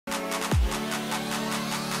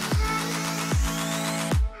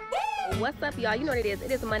What's up, y'all? You know what it is.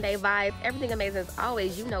 It is Monday vibes. Everything amazing as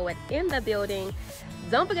always. You know it, in the building.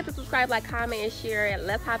 Don't forget to subscribe, like, comment, and share.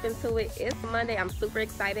 Let's hop into it. It's Monday. I'm super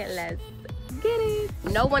excited. Let's get it.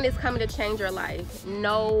 No one is coming to change your life.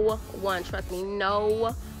 No one. Trust me.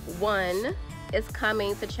 No one is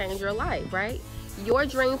coming to change your life, right? Your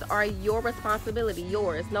dreams are your responsibility.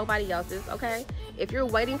 Yours. Nobody else's, okay? If you're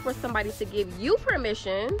waiting for somebody to give you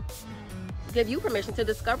permission to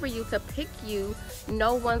discover you, to pick you,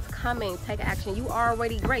 no one's coming. Take action. You are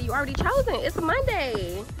already great. You already chosen. It's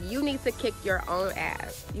Monday. You need to kick your own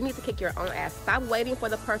ass. You need to kick your own ass. Stop waiting for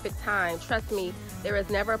the perfect time. Trust me, there is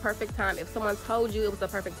never a perfect time. If someone told you it was the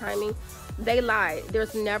perfect timing, they lied.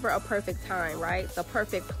 There's never a perfect time, right? The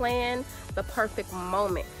perfect plan, the perfect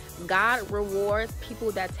moment. God rewards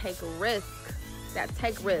people that take risks.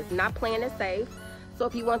 Not playing it safe. So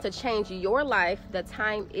if you want to change your life, the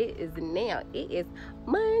time it is now. It is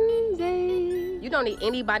Monday. You don't need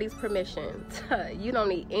anybody's permission. You don't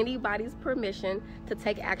need anybody's permission to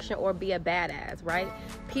take action or be a badass, right?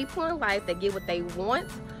 People in life that get what they want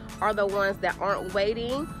are the ones that aren't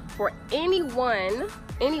waiting for anyone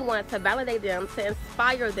to validate them, to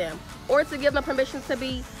inspire them, or to give them permission to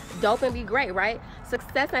be dope and be great, right?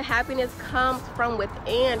 Success and happiness comes from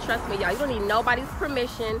within. Trust me, y'all. You don't need nobody's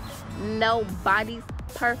permission. Nobody's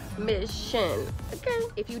permission. Okay?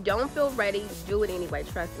 If you don't feel ready, do it anyway.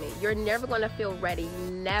 Trust me. You're never going to feel ready.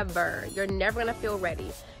 Never. You're never going to feel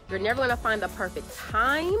ready. You're never going to find the perfect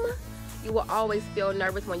time. You will always feel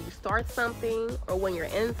nervous when you start something, or when you're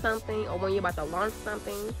in something, or when you're about to launch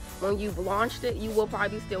something. When you've launched it, you will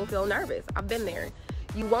probably still feel nervous. I've been there.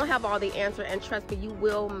 You won't have all the answer, and trust me, you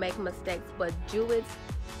will make mistakes, but do it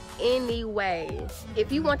anyway.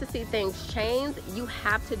 If you want to see things change, you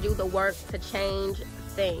have to do the work to change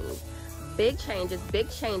things. Big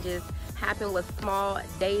changes happen with small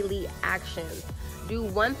daily actions. Do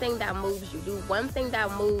one thing that moves you. Do one thing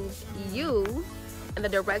that moves you in the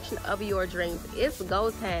direction of your dreams. It's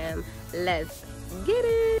go time. Let's get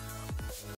it.